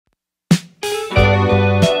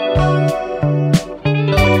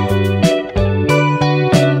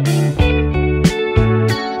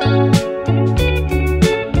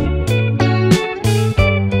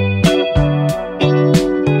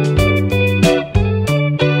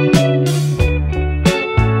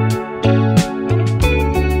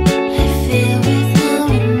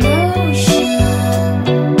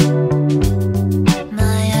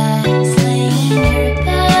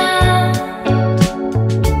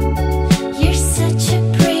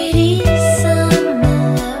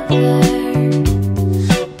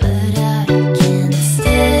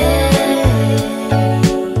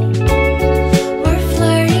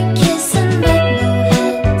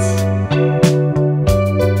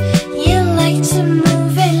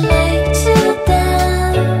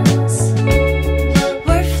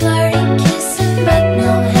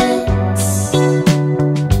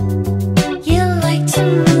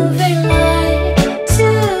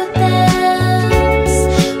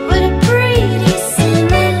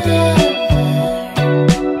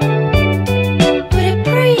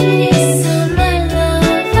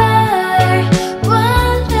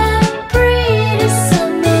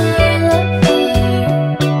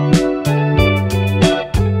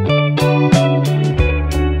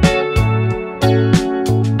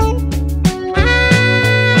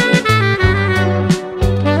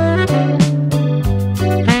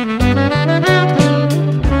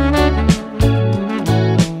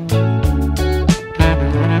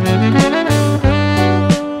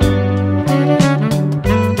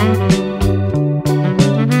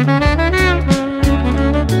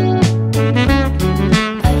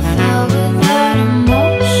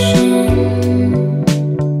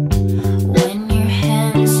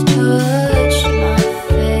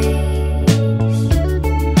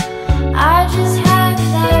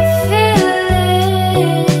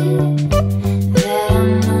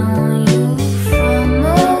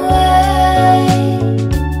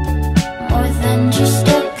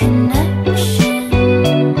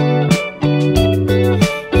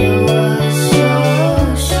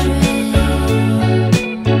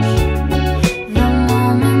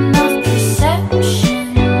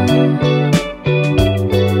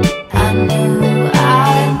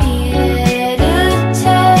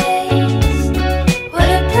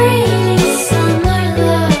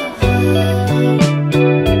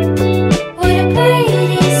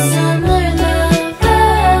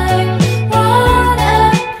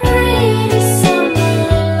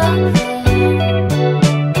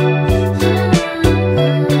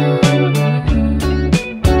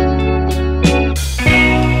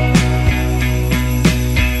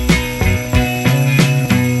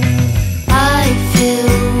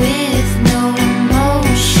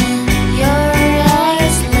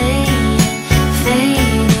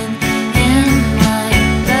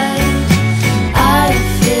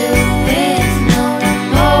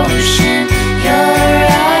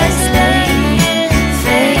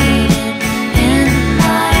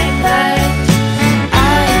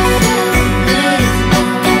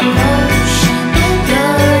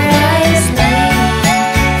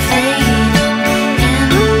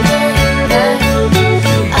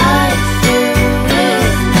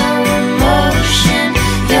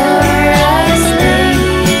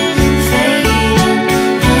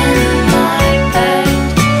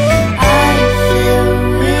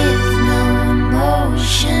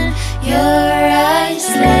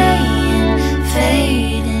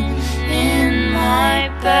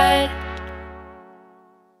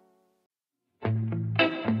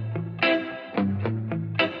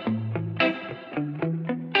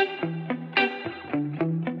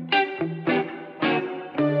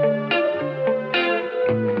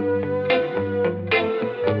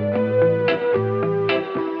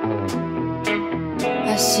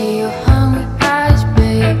see your hungry eyes,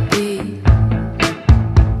 baby,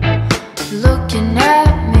 looking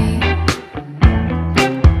at me.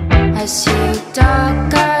 I see your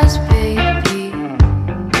dark eyes, baby,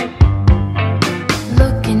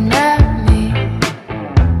 looking at me.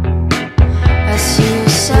 I see your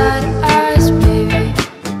sad eyes, baby,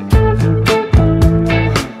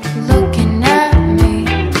 looking at me.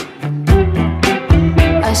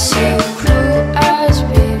 I see your cruel eyes,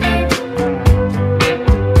 baby,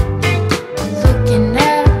 looking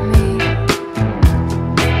at me.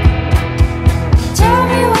 Tell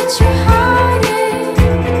me what you're hiding.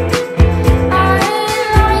 I ain't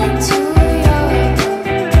lying to you.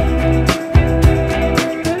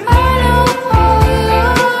 I know all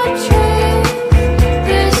your tricks.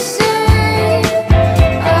 This ain't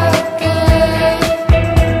a game.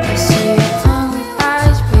 I see your hungry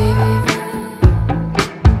eyes, baby,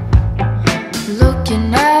 looking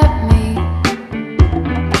at me.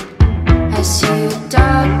 I see your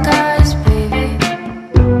dark eyes, baby,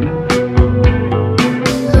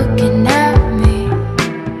 looking at me.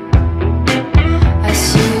 I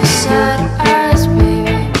see your sad eyes,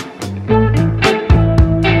 baby,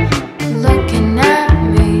 looking at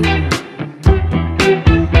me.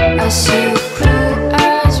 I see your cruel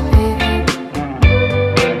eyes, baby,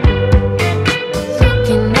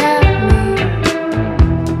 looking at me.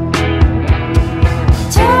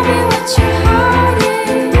 Tell me what you're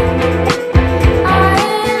hiding. I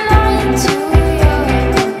ain't lying to you.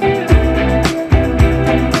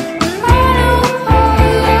 I know all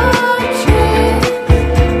your tricks.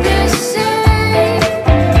 This ain't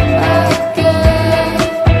a game.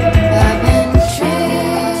 I've been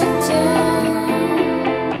treating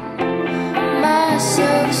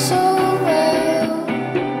myself so well.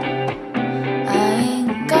 I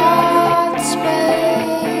ain't got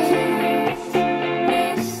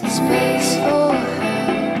space for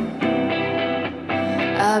hell.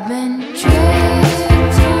 I've been treating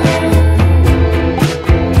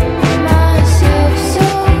myself so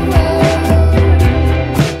well.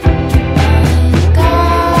 I ain't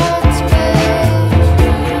got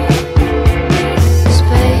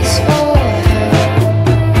space for hell.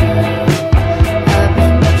 I've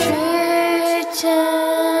been treating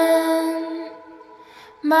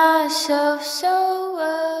myself so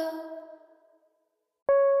well.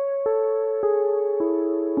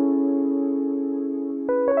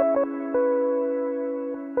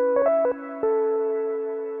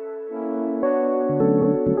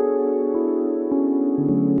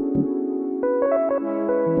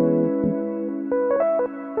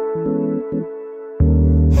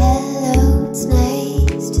 Hello, it's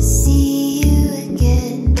nice to see you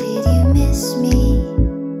again. Did you miss me?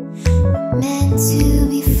 We're meant to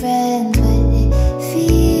be friends, but it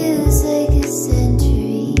feels like a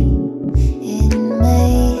century in my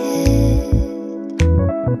head.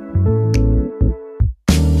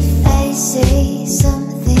 If I say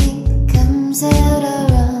something that comes out all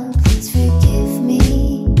wrong, please forgive me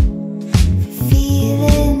for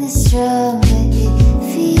feeling this strong, but it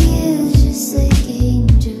feels just like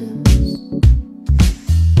angels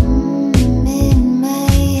in my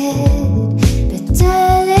head. But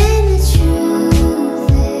darling, the truth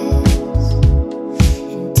is,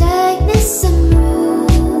 in darkness I'm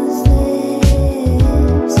ruthless.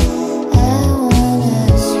 I wanna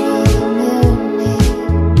scream your name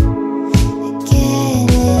again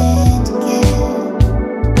and again.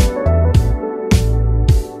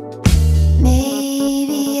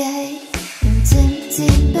 Maybe I am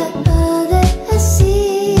tempted by all that I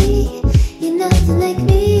see. You're nothing like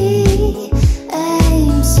me.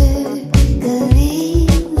 I'm circling the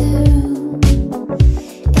room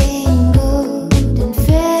in gold and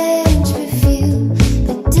French perfume.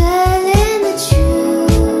 But darling, the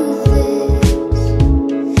truth is,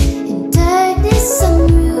 in darkness I'm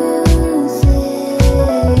ruthless.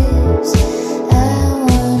 I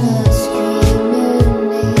wanna scream your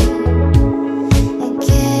name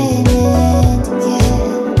again and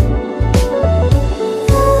again.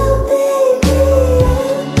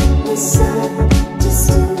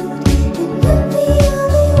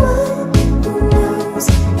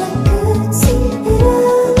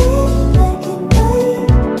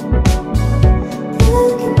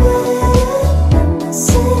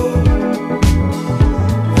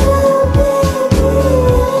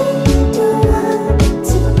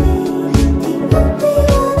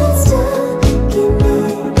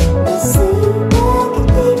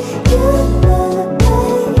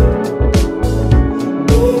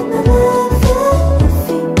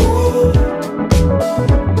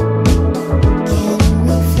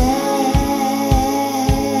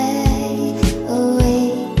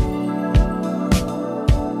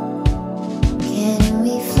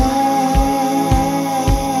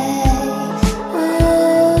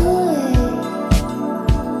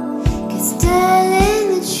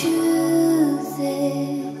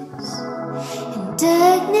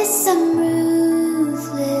 darkness, I'm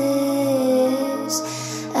ruthless.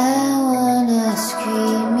 I wanna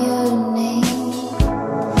scream your name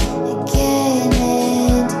again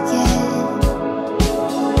and again.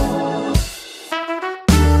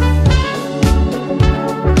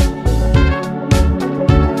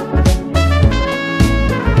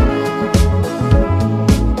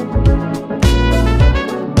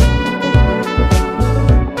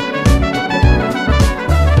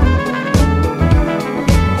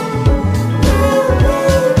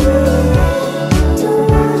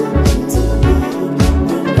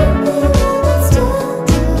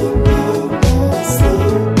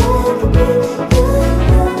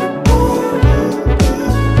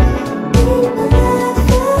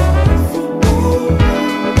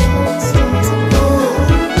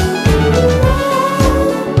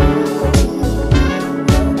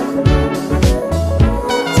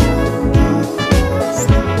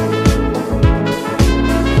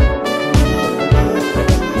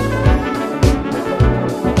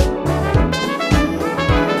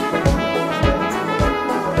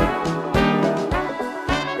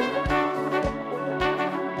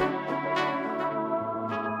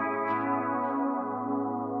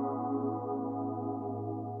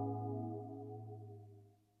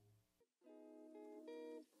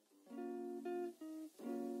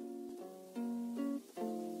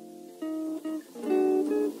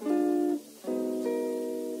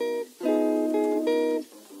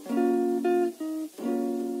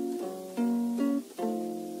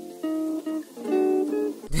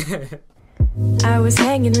 I was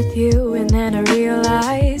hanging with you and then I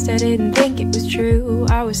realized I didn't think it was true.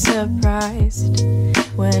 I was surprised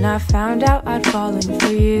when I found out I'd fallen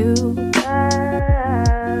for you.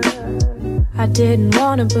 I didn't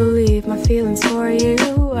wanna believe my feelings for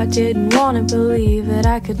you. I didn't wanna believe that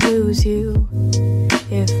I could lose you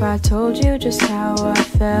if I told you just how I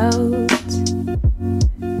felt.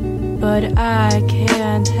 But I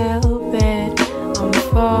can't help it, I'm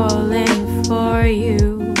falling for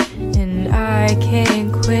you. I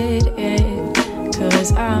can't quit it,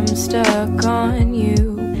 'cause I'm stuck on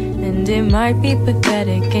you. And it might be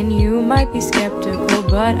pathetic and you might be skeptical,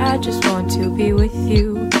 but I just want to be with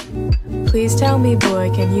you. Please tell me,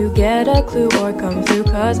 boy, can you get a clue or come through,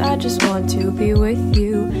 'cause I just want to be with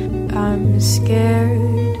you. I'm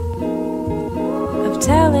scared of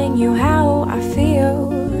telling you how I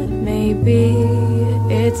feel. Maybe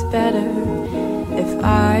it's better if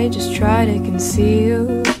I just try to conceal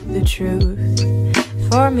the truth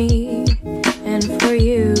for me and for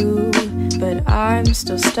you, but I'm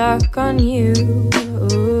still stuck on you.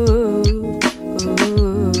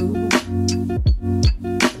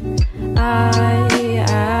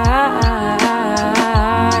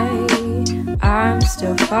 I'm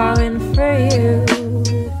still falling for you,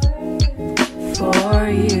 for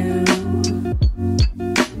you.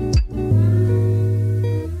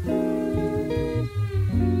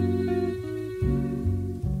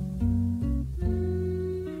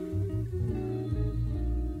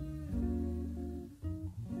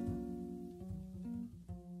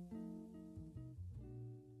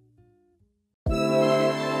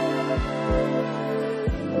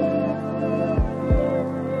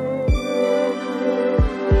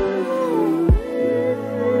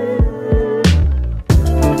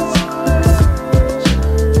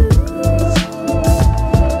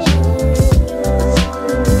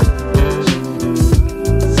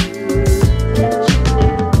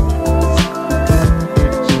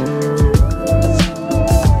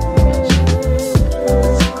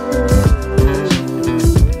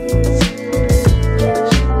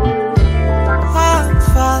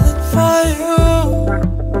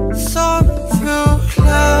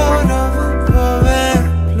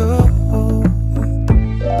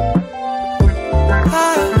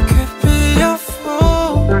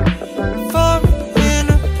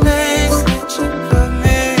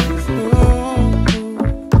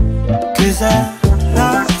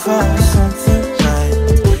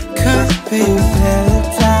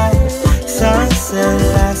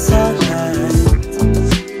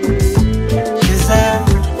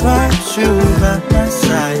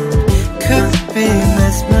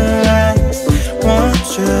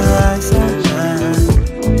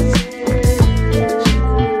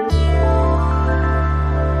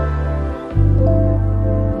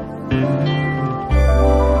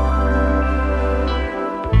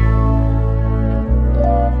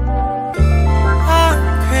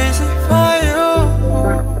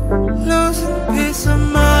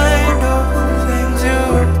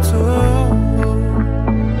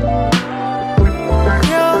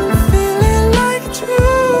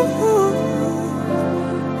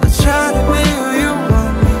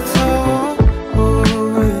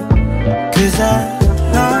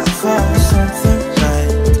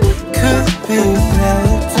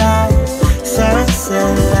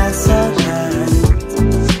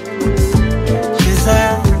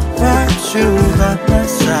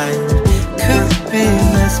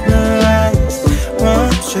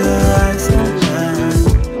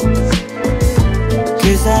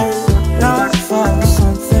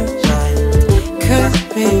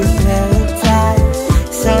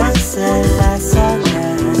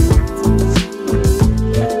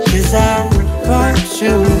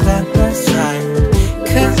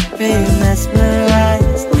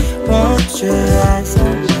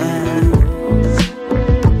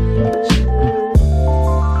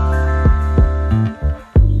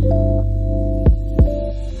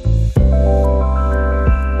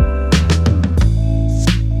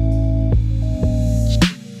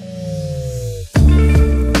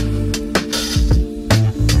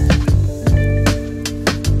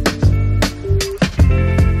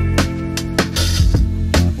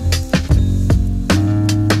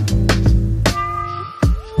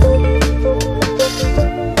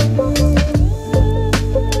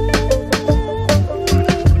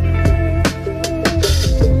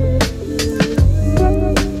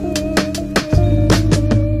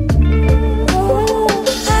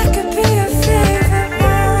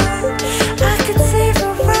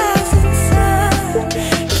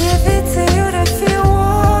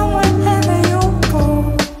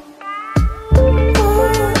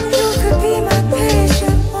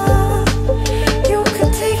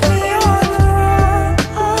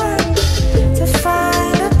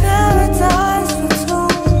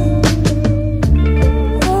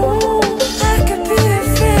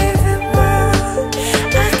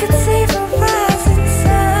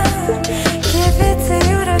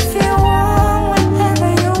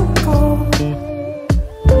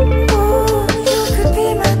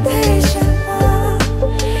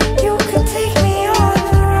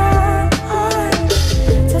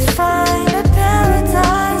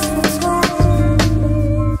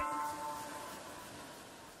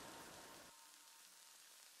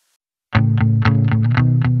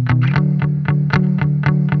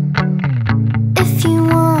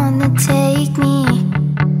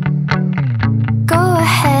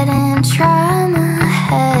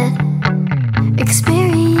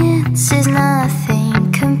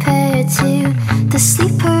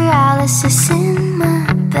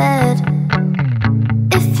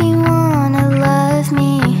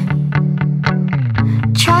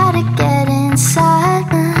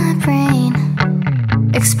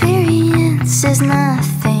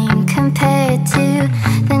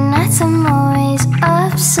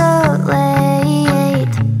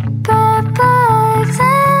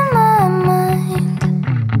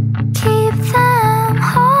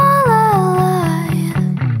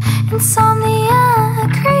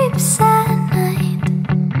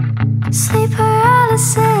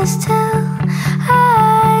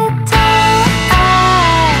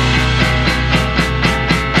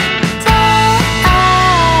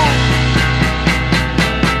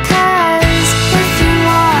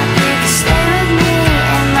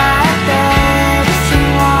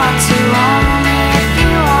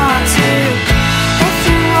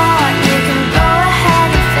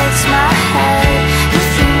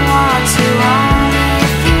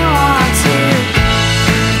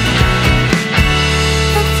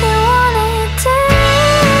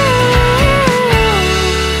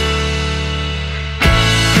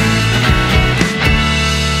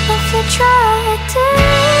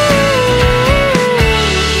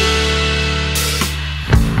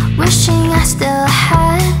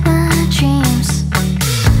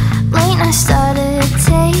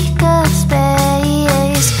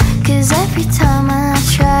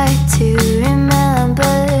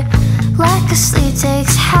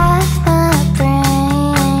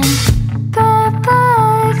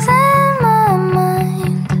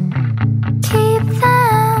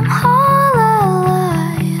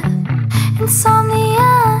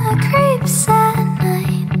 Insomnia creeps at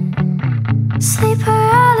night, sleep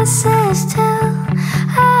paralysis till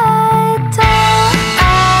I die.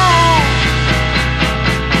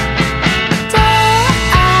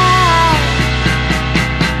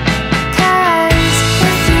 Cause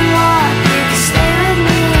if you want, you can stay with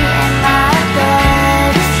me in my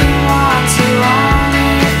bed. If you want to,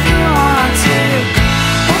 only if you want to.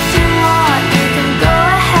 If you want, you can go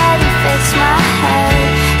ahead and fix my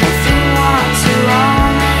head. If you want to,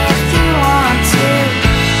 only if you want to.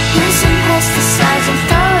 Use some pesticides and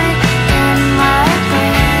throw it in my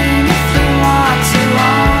brain. If you want to,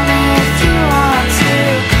 only if you want to.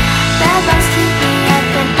 Bad vibes keep me up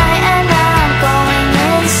at night and I'm going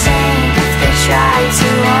insane. If they try to,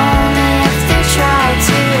 only if they try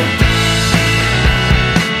to.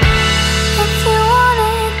 If you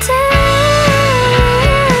wanted to.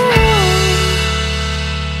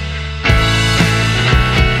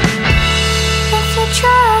 If you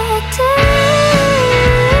tried to.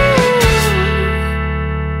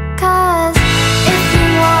 Cause if you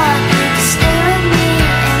want, you can stay with me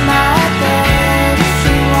in my bed. If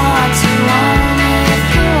you want to, only if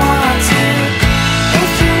you want to.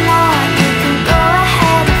 If you want, you can go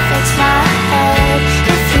ahead and fix my head.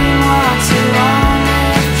 If you want to, only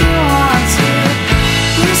if you want to.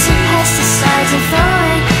 Use some pesticides and throw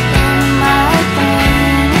it in my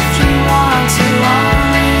brain. If you want to,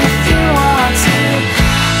 only if you want to.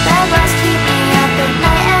 Bad vibes keep me up at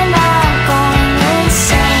night and I'm going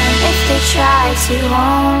insane. If they try to,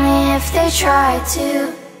 only if they try to.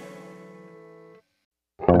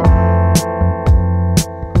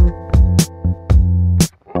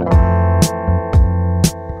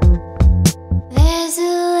 There's a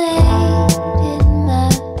light in my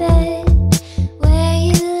bed where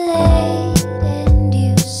you laid and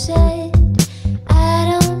you said, I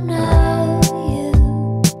don't know you,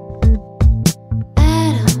 I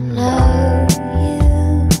don't know you.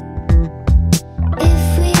 If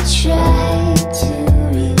we tried to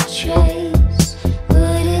retrace,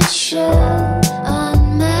 would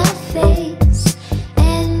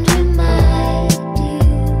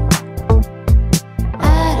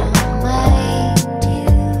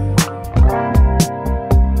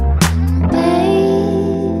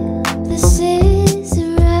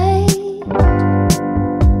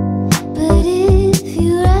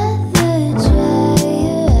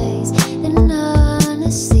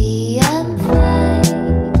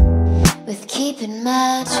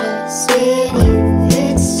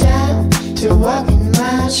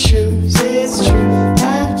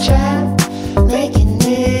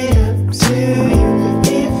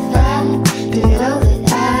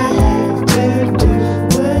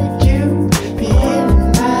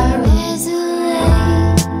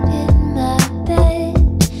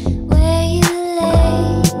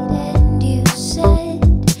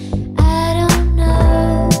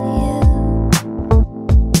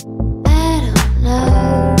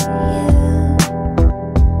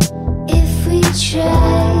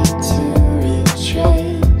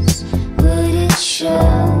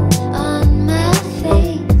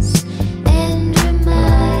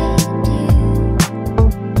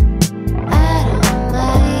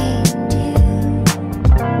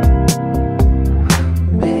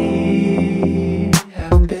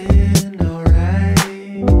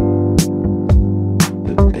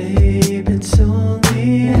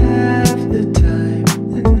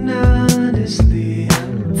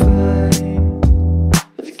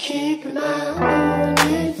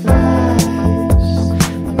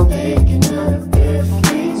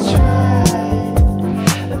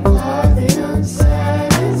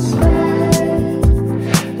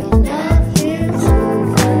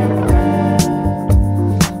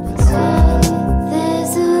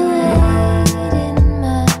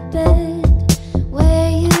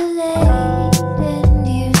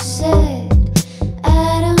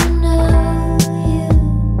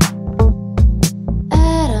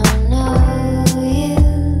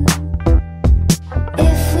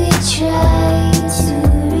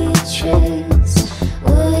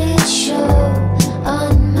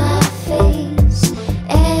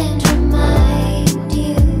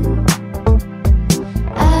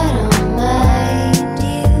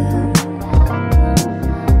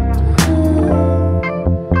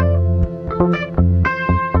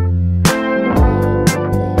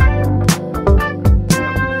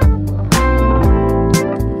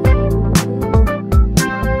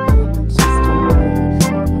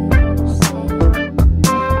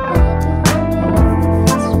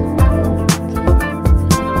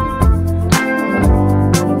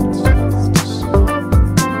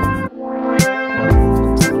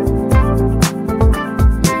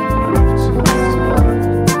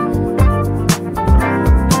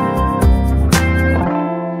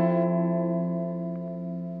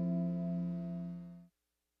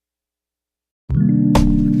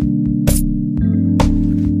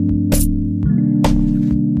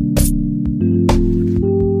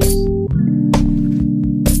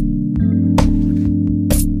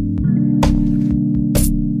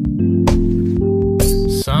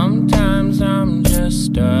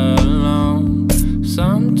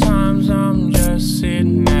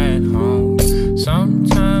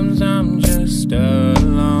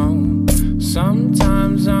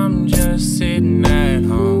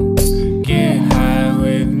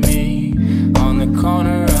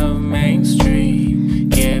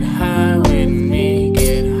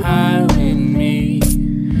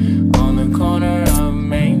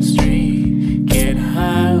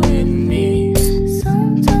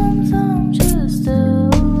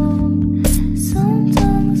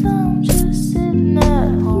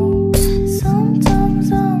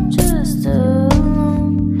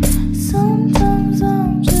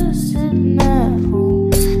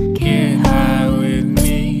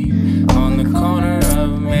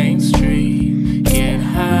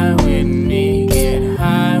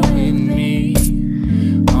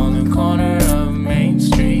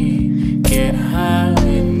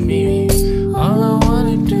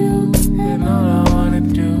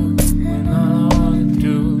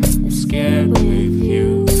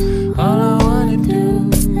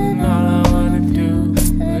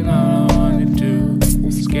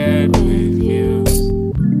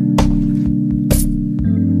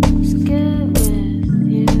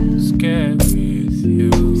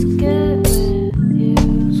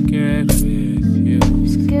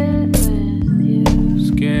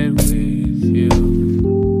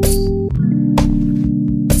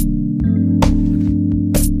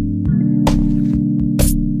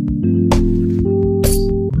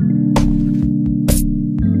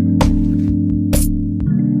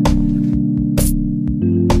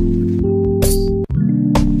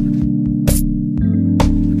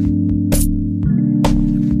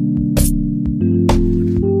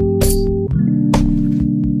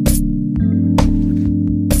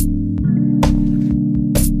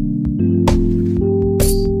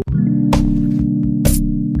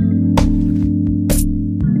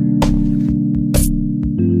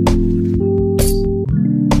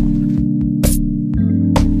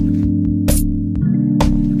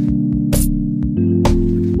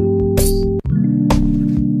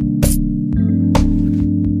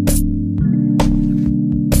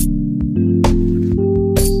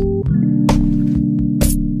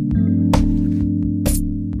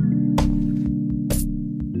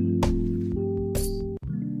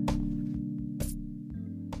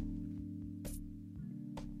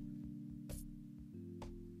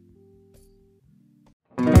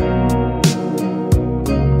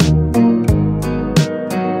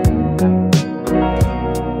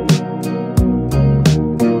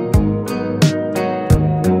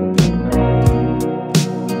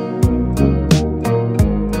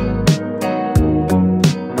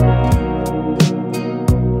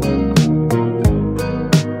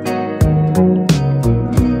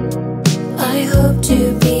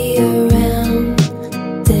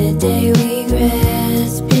the day we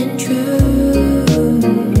grasp in true.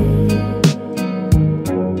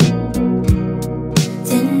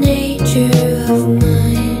 The nature of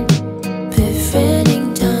mind, befriending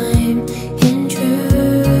time in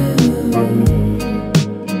truth.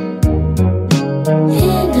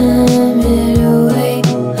 In a middle way,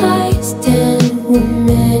 I stand where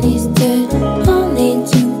many stood, only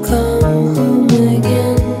to come home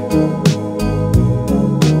again.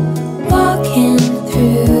 Walking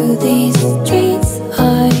through these streets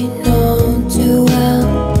I know too well,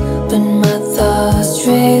 but my thoughts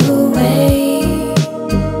stray away.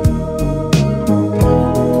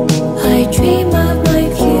 I dream of my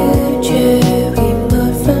future,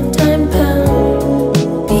 remote from time bound,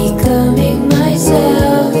 becoming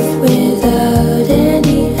myself without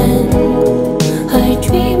any end. I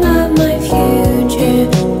dream of my future,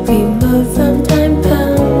 remote from time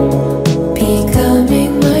bound,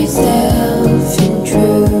 becoming myself in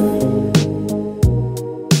truth.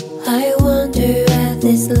 I wonder at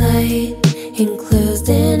this light enclosed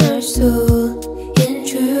in our soul in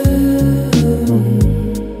truth.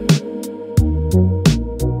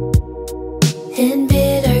 And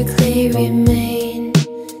bid our clay remain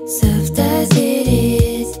soft as it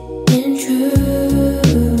is in truth.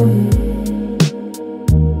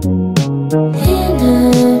 In a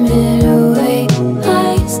middle way,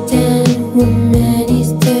 I stand where many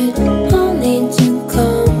stood, only to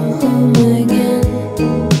come home again.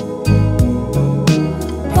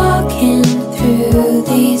 Walking through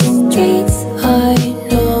these streets I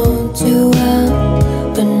know too well,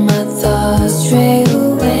 but my thoughts stray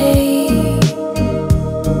away.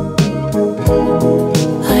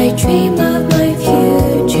 I dream of my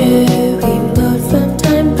future, remote from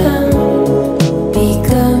time bound,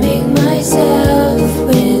 becoming myself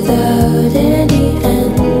without any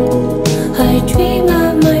end. I dream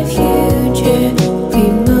of my future,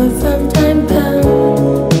 remote from time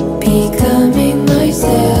bound, becoming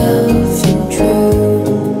myself in truth.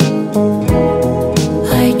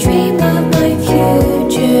 I dream of my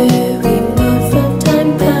future, remote from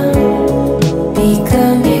time bound,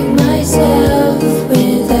 becoming myself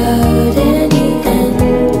without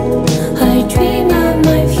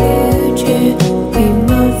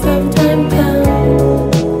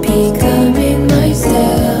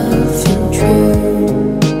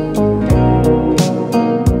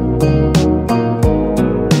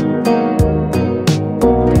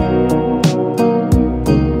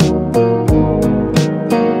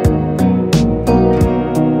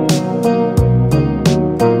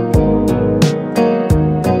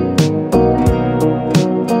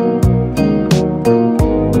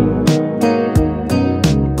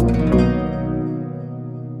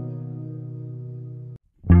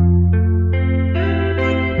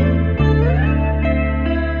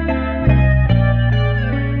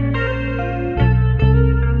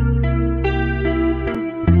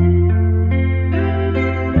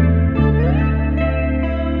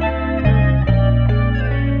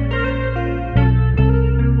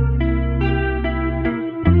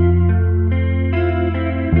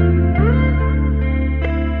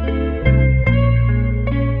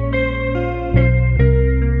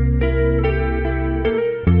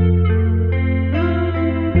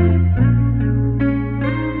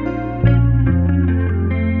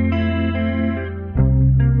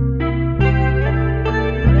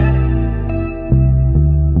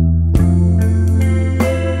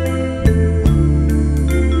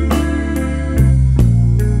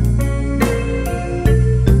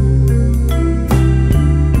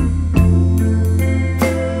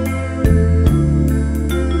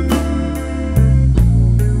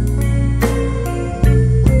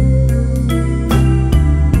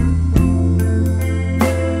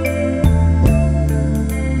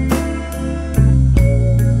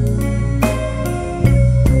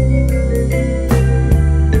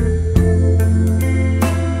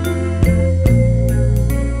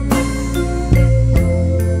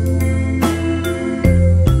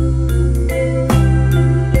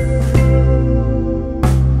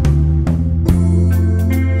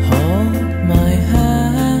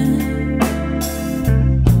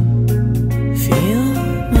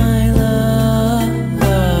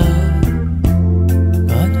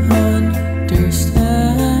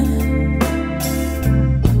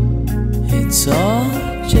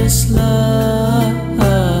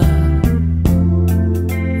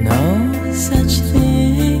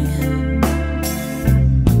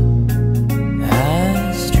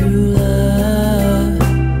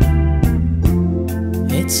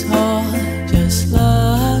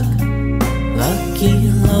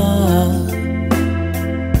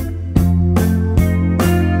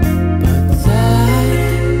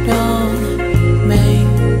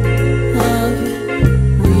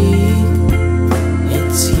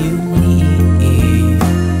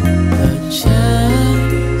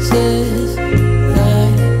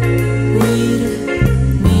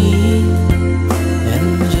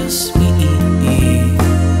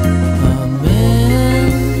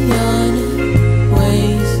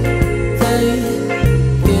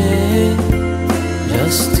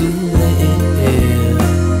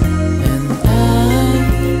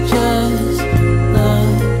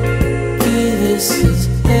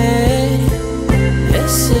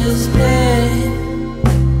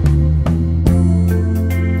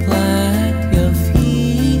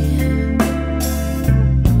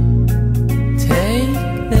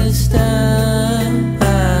just dime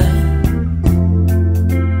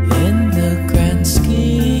in the grand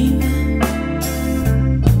scheme.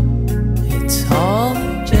 It's all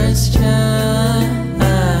just chime,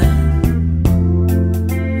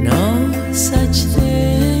 no such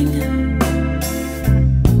thing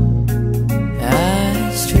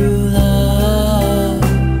as true love.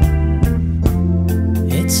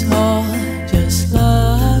 It's all just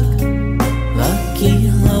luck,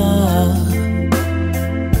 lucky love.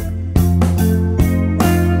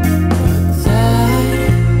 But that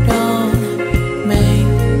don't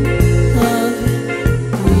make love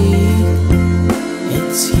weak.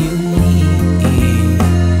 It's unique.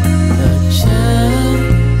 The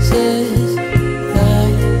chances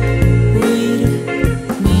that we'd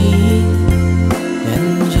meet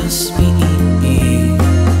and just speak a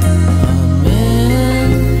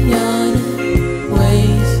million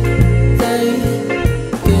ways they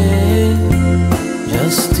give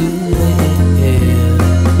just to live.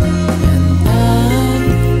 And I'm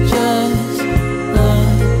just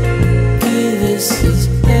lucky this is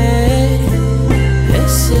it,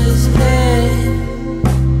 this is it.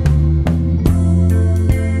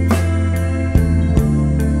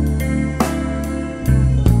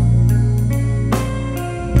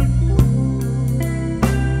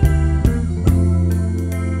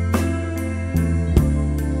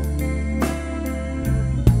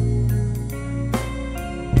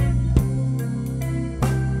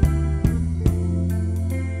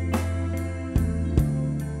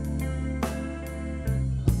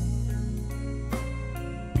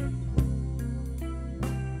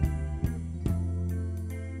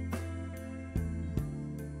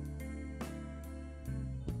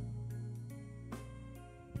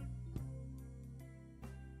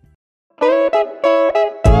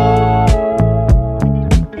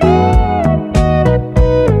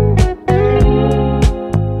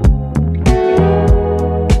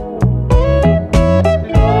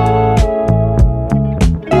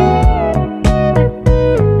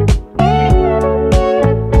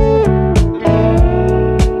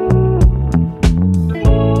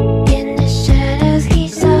 In the shadows he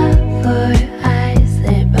saw four eyes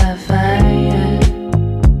lit by fire,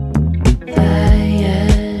 fire.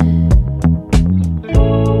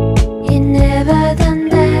 You never done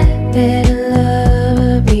that bit of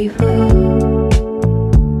love before,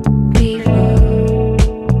 before.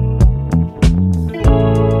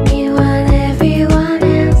 Meanwhile everyone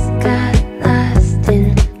else got lost in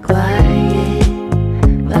quiet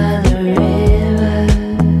by the river,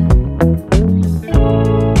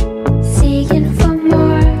 seeking for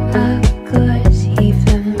more, of course,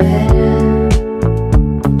 even better.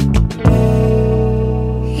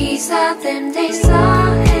 He saw them, they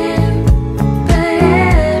saw him, but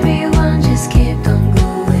everyone just kept on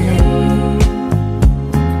going.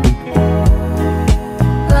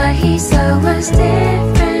 What he saw was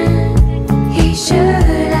different. He should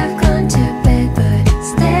have gone to bed, but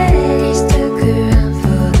instead he stuck around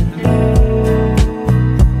for the moon.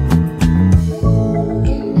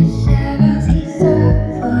 In the shadows he saw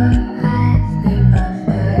four eyes lit by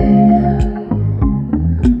fire,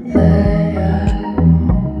 fire.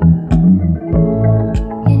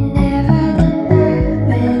 You never done that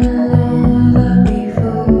bit of love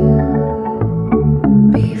before,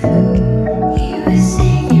 before. He was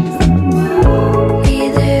singing for more,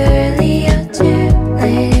 either early or too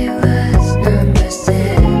late. It was number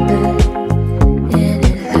 7, and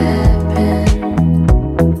it happened.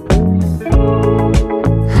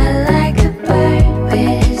 I like a bird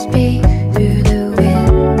with his beak through the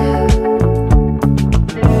window.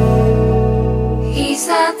 He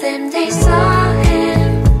saw them, they saw him,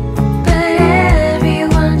 but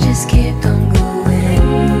everyone just kept on going.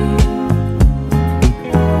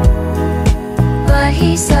 What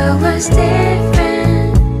he saw was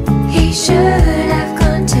different. He should have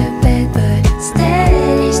gone to bed, but instead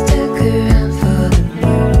he stuck around for the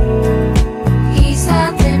moon. He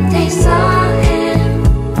saw them, they saw him,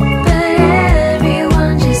 but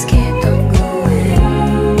everyone just kept on going.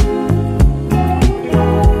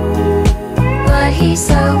 What he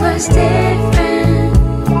saw was different.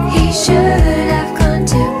 He should have gone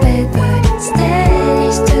to bed, but instead he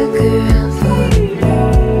stuck around for the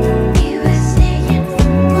moon. He was singing for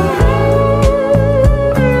more.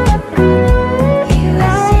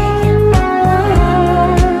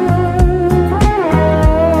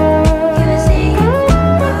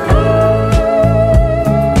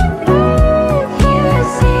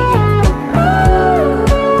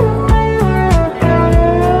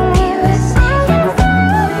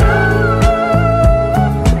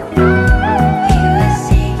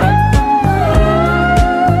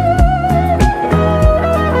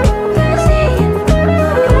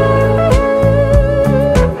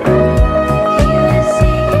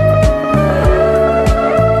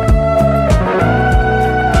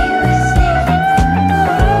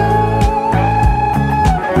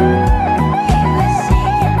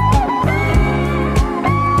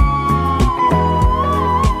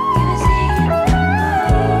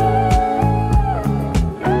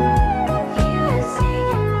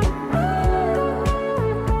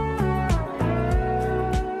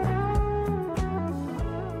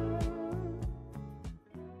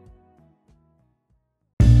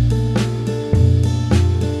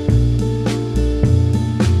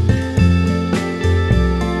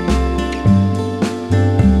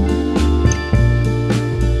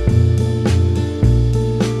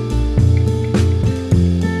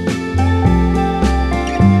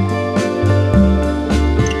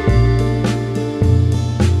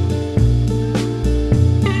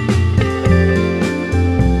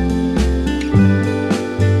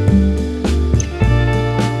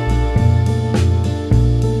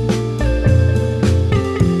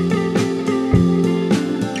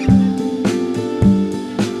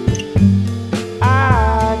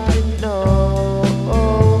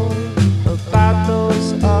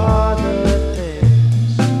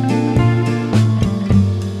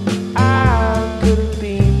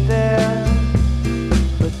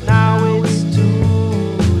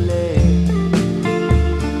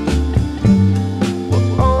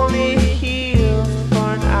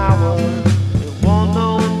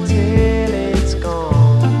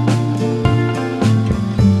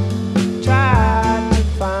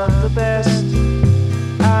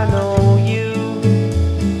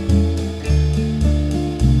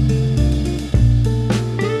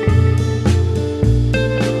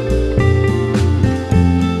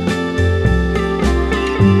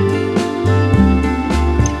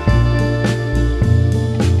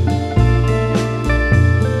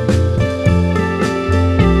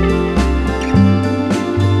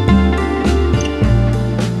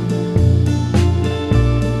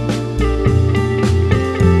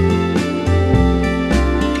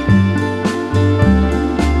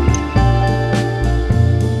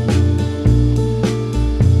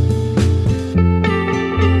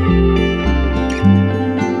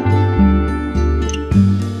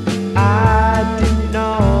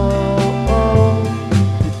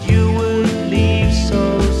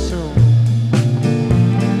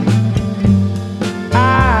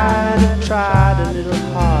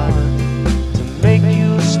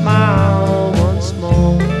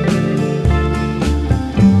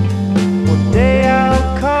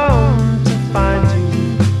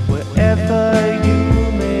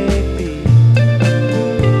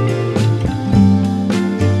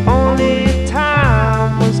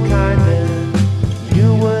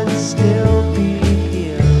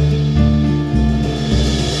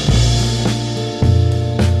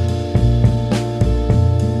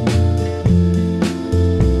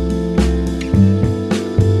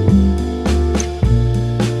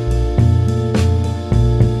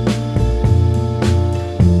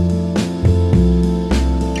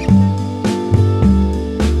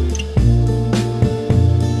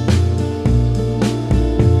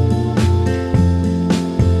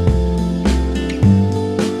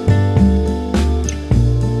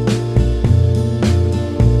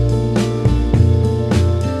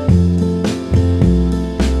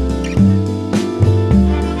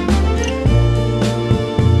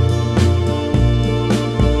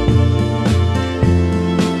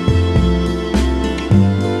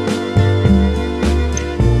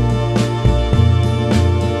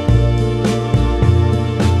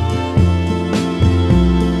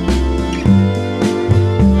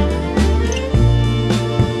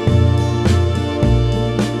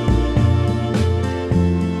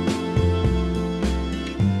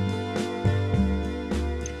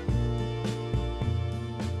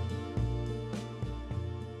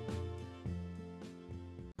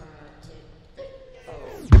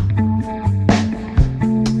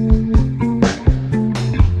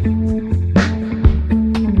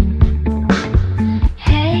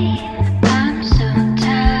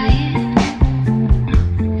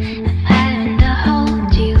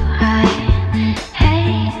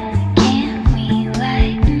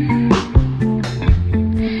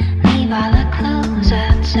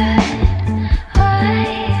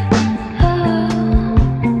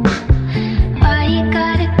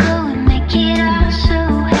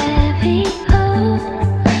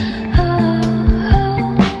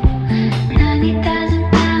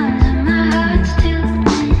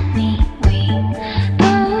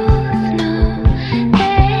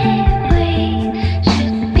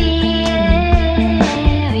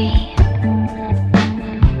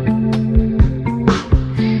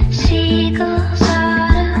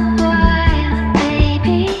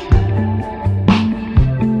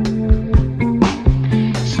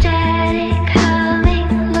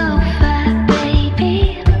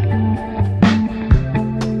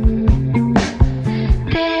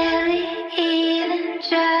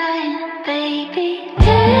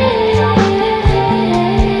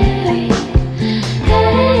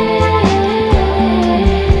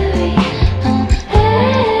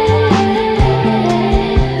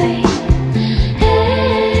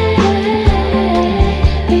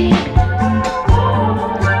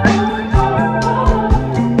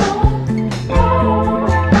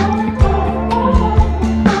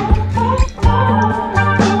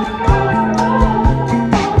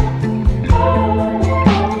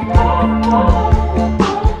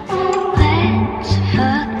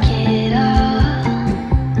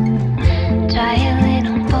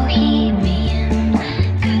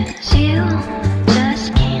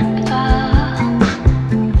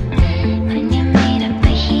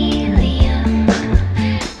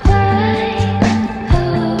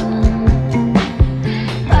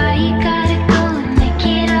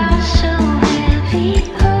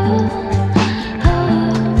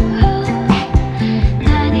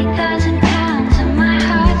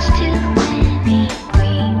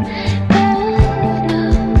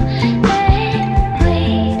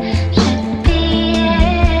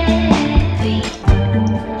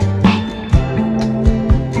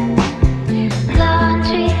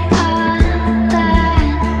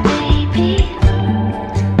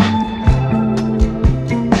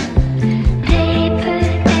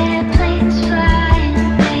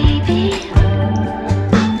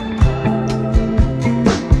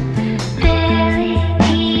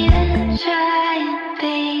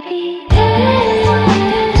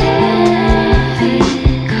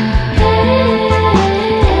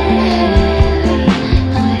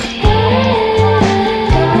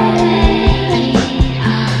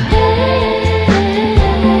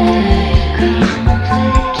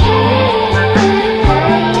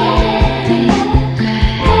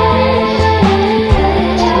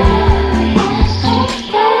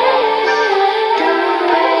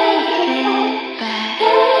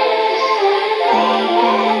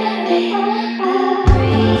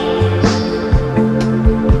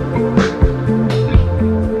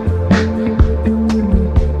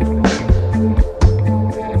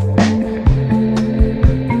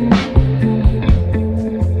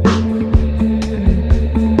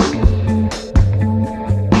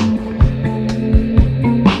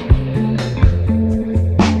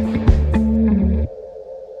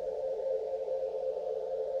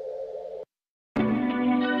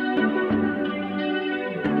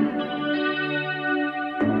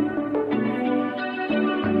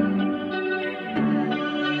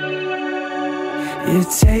 You're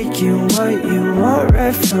taking what you want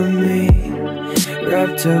right from me.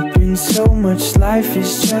 Wrapped up in so much life,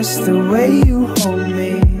 it's just the way you hold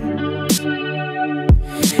me.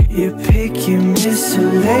 You're picking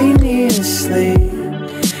miscellaneously.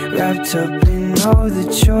 Wrapped up in all the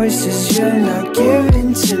choices you're not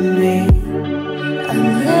giving to me.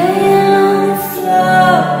 I'm laying on the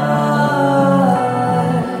floor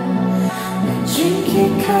and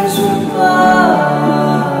drinking 'cause we're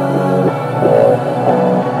bored.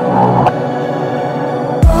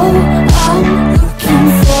 Oh, I'm looking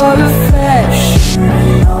for affection in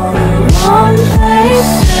all the wrong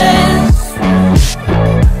places.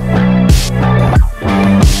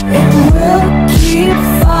 And we'll keep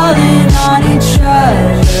falling on each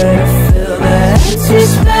other to fill the empty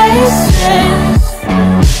spaces.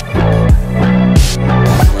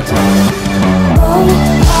 Oh,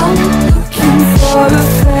 I'm looking for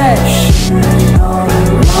affection in all the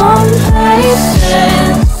wrong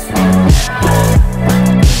places.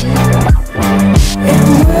 And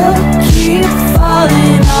we'll keep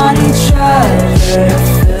falling on each other to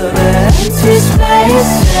fill the empty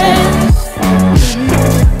spaces.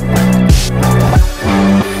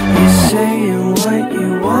 You're saying what you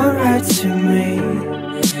want right to me.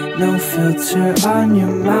 No filter on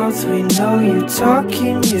your mouth, we know you talk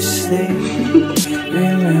in your sleep.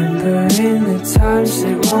 Remembering the times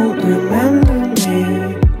they won't remember me.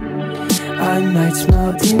 Our nights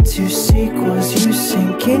melt into sequels, you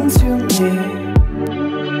sink into me.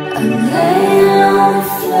 I'm laying on the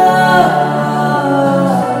floor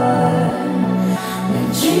and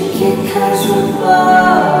drinking 'cause we're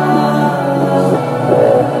bored.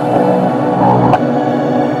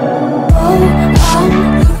 Oh, I'm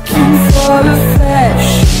looking for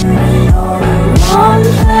affection in all the wrong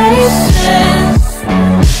places.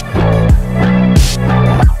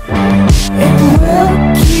 And we'll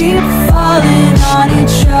keep falling on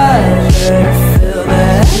each other to fill the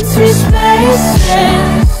empty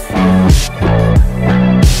spaces.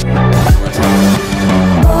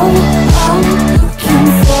 Oh, I'm looking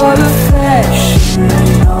for affection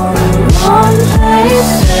in all the wrong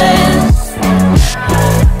places.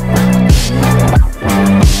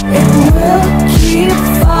 And we'll keep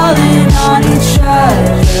falling on each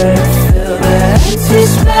other to fill the empty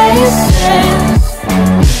spaces.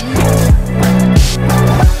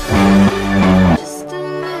 Just a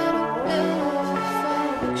little bit of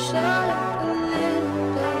affection, a little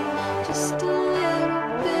bit. Just a little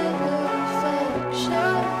bit of affection, a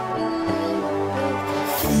little bit.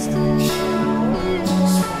 Just a little bit.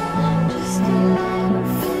 Just a little bit.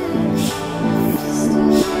 Just a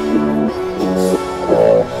little bit.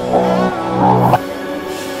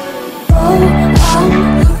 Oh, I'm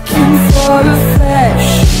looking for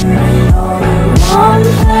affection in all the wrong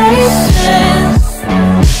places.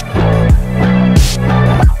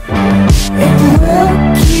 And we'll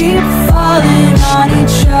keep falling on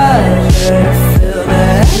each other to fill the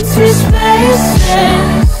empty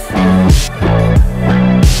spaces.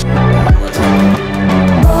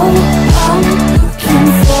 Oh, I'm looking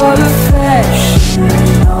for affection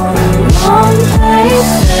in all the wrong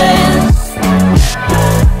places.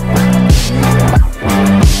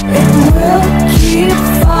 And we'll keep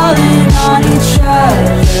falling on each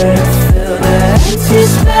other to fill the empty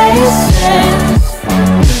spaces.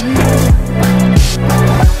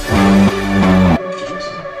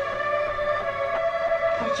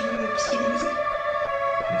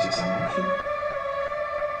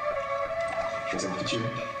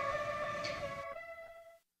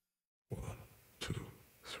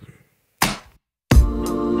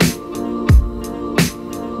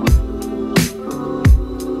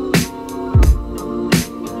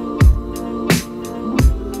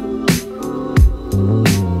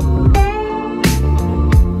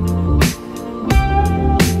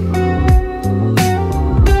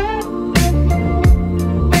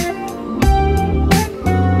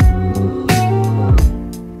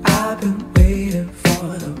 I've been waiting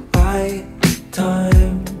for the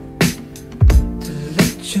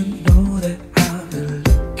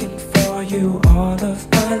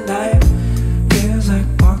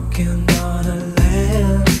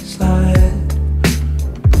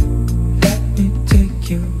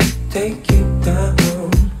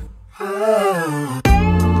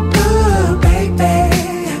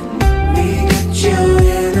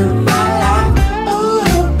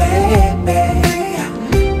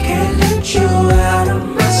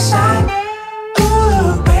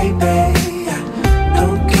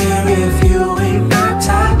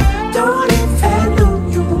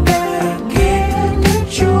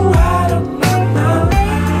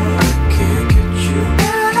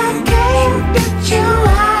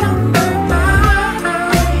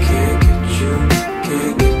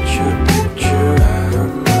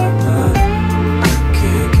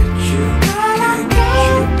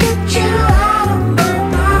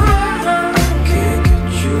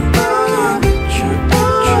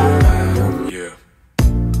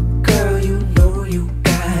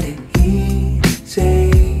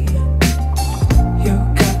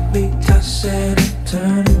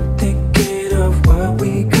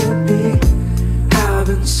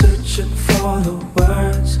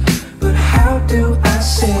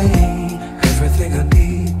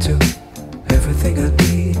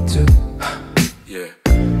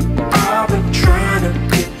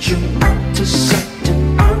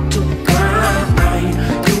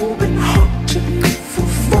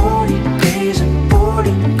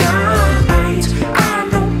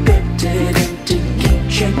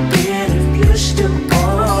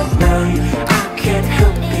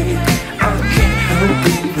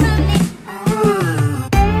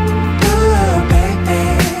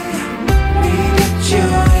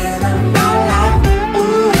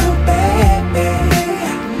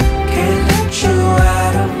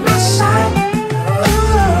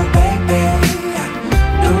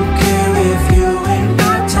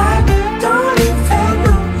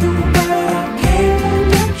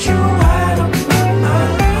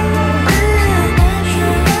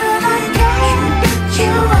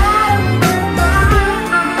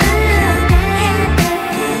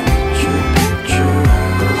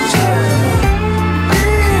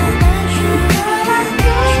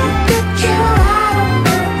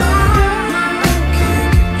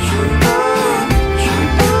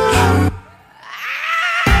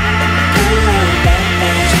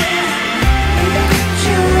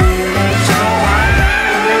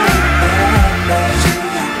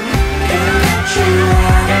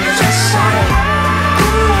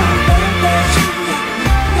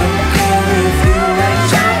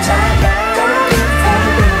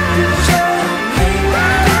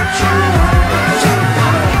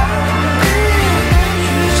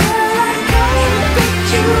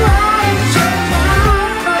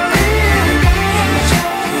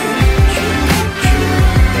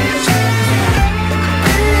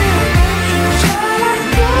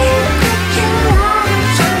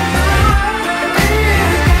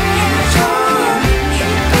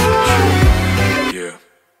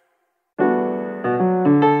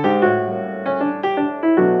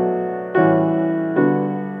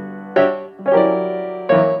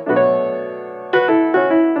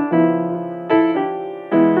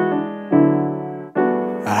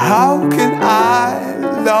how can I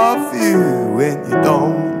love you when you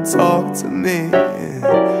don't talk to me?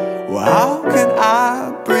 Well, how can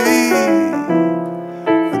I breathe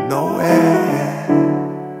with no air?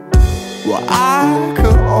 Well, I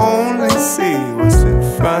could only see what's in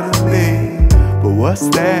front of me, but what's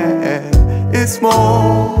there is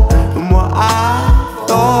more than what I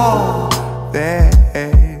thought there.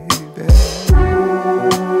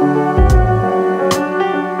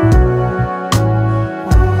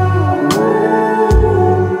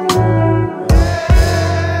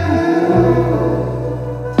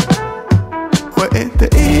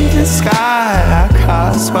 Sky, I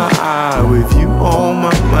cast my eye with you on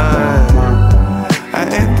my mind.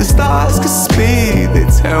 And the stars could speak, they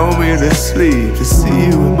tell me to sleep, to see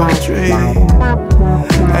you in my dream.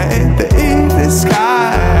 And the evening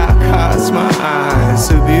sky, I cast my eye, it's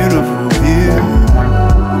a beautiful view.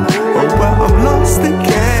 Oh, but I'm lost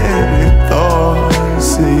again in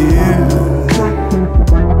thoughts of you.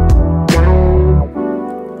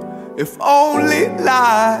 If only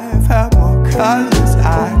life had more colors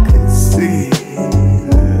I could see,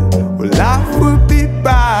 well, life would be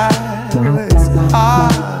bright, but it's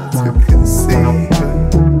hard to conceive.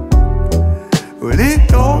 Well, it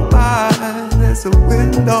don't mind, there's a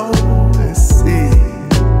window to see,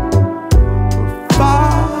 but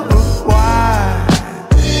far and wide,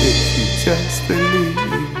 if you just believe.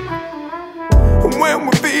 And when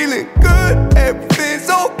we're feeling good, everything's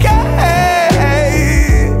okay.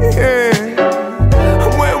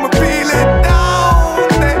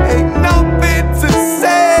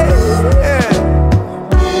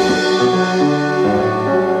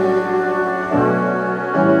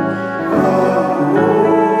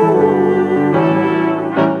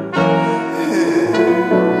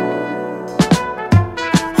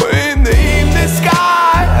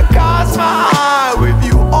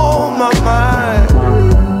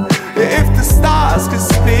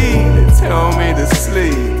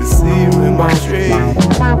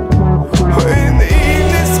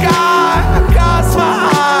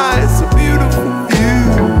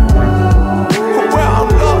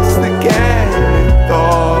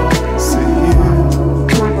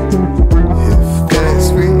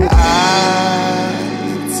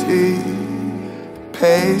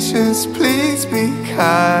 Please be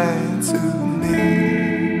kind to me.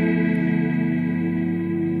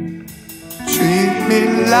 Treat me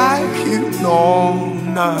like you know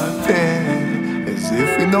nothing, as if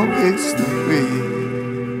we know history.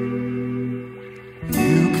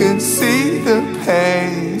 You can see the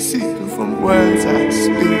pain, see it from words I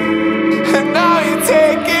speak. And now you're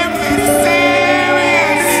taking me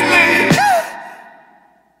seriously.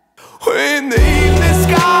 When the evening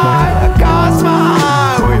sky, I cast my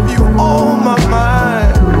eye with you on my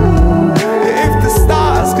mind. If the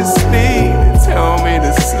stars could speak, they tell me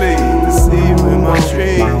to sleep, to see you in my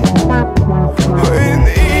dream. In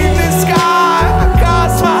the evening sky, I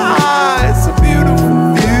cast my eyes, a beautiful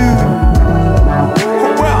view,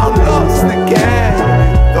 where I'm lost again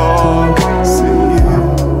in thoughts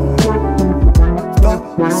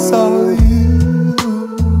of you,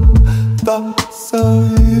 thoughts of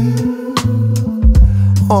you,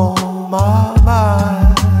 on my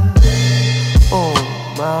mind, on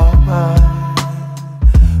my mind,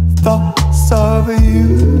 thoughts of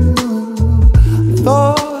you,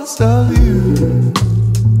 thoughts of you,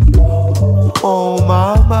 on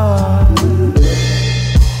my mind,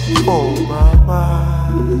 on my mind,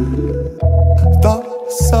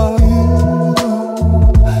 thoughts of you,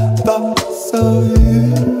 thoughts of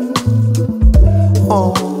you,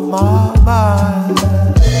 on my mind,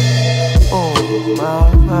 on my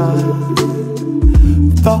mind,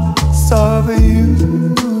 thoughts of you,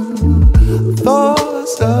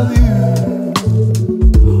 thoughts of you,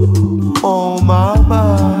 on my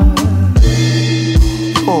mind,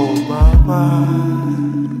 on my mind.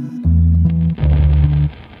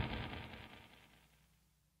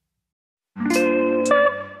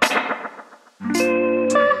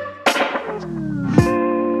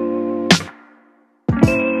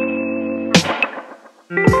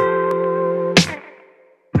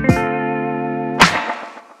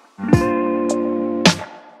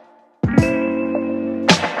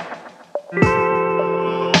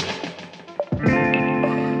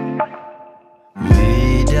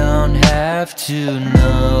 To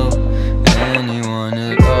know anyone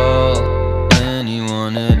at all,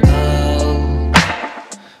 anyone at all.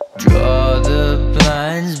 Draw the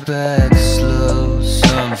blinds back slow,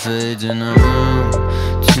 sun fades in the room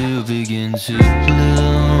to begin to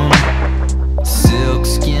bloom. Silk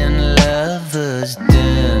skin lovers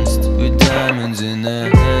danced with diamonds in their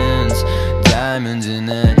hands, diamonds in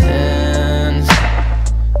their hands.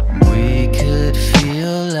 We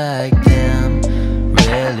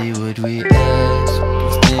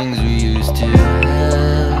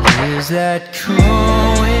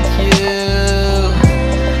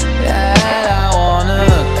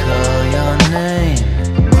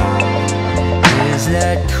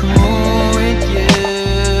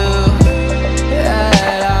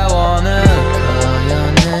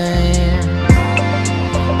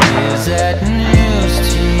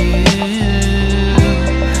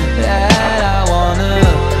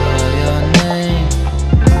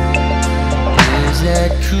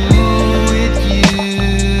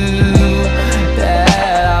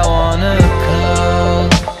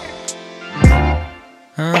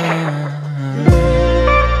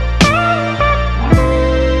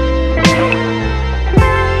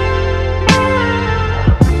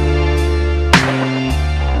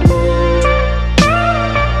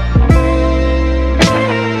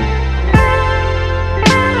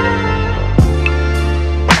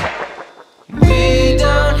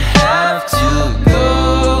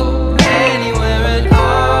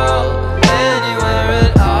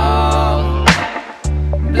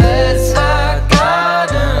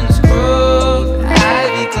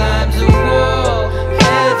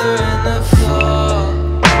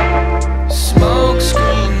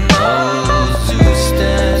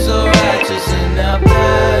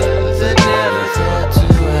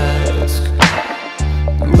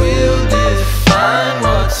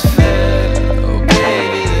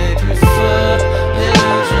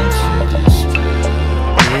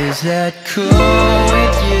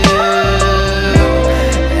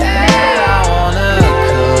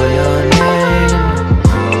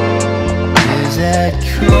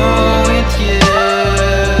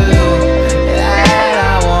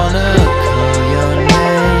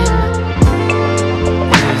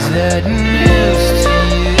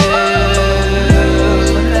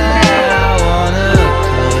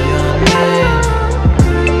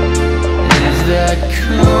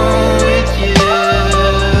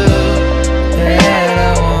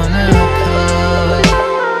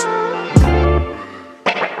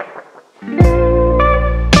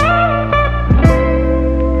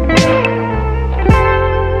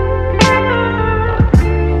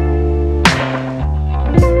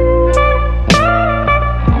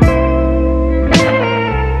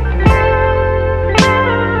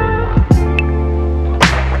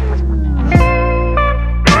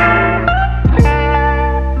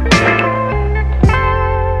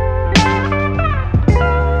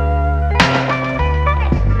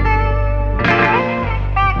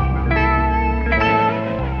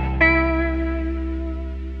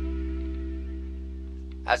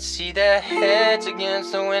see their heads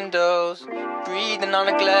against the windows, breathing on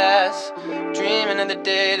the glass, dreaming of the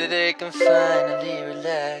day that they can finally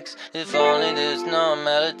relax. If only this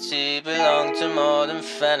normality belonged to more than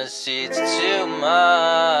fantasy. It's too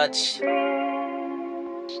much.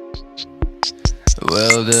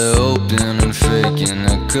 Well, they're open and faking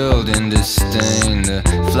a golden disdain. The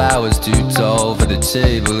flowers too tall for the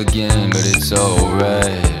table again, but it's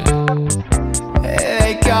alright.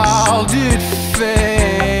 They called it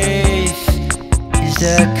faith. Is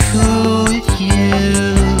that cool with you?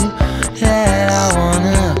 That I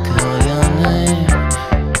wanna call your name.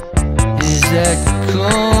 Is that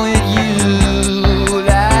cool with you?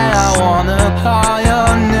 That I wanna call your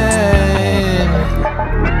name.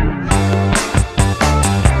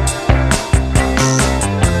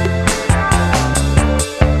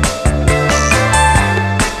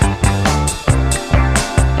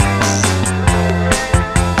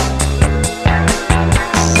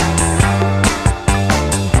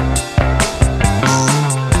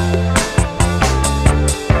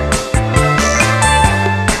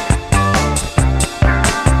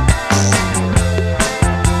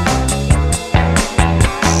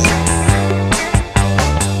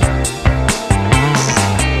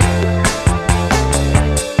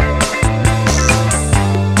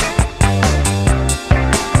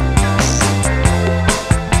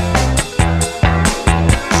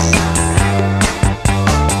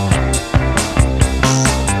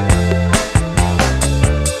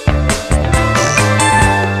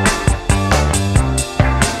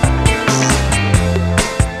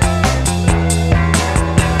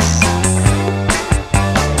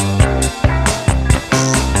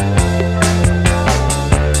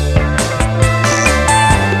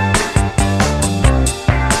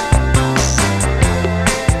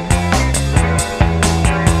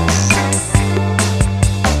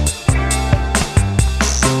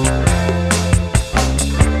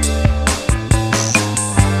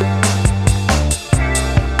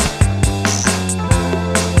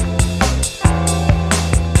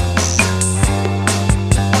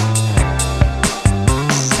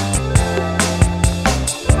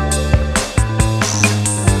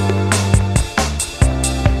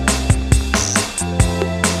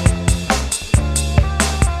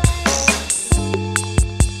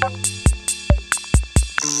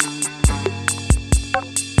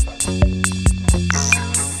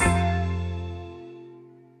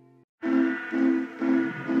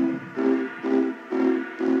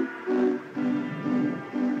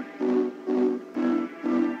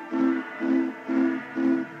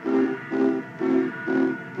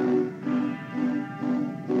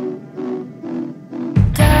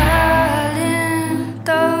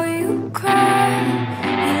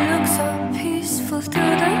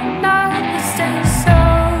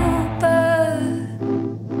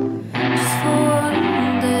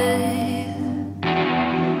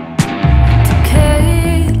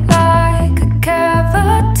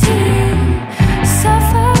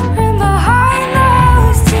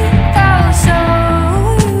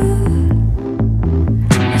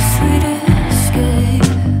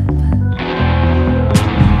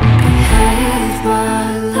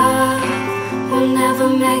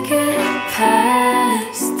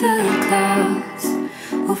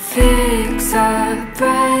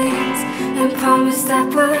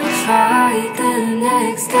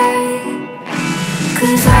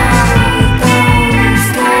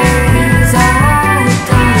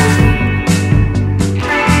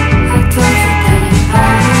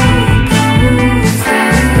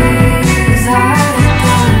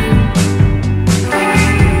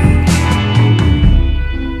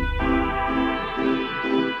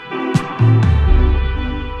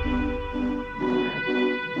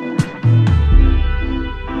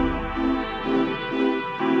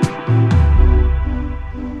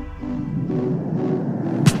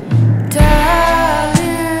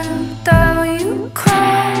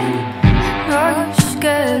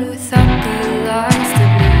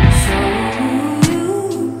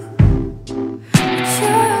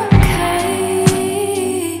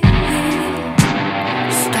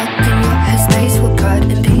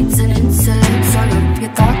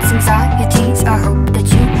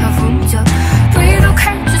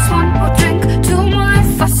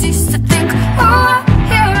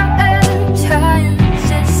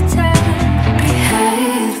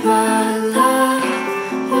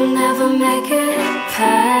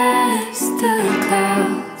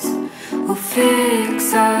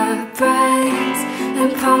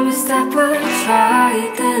 promise that we'll try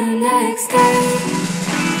the next day.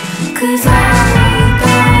 'Cause I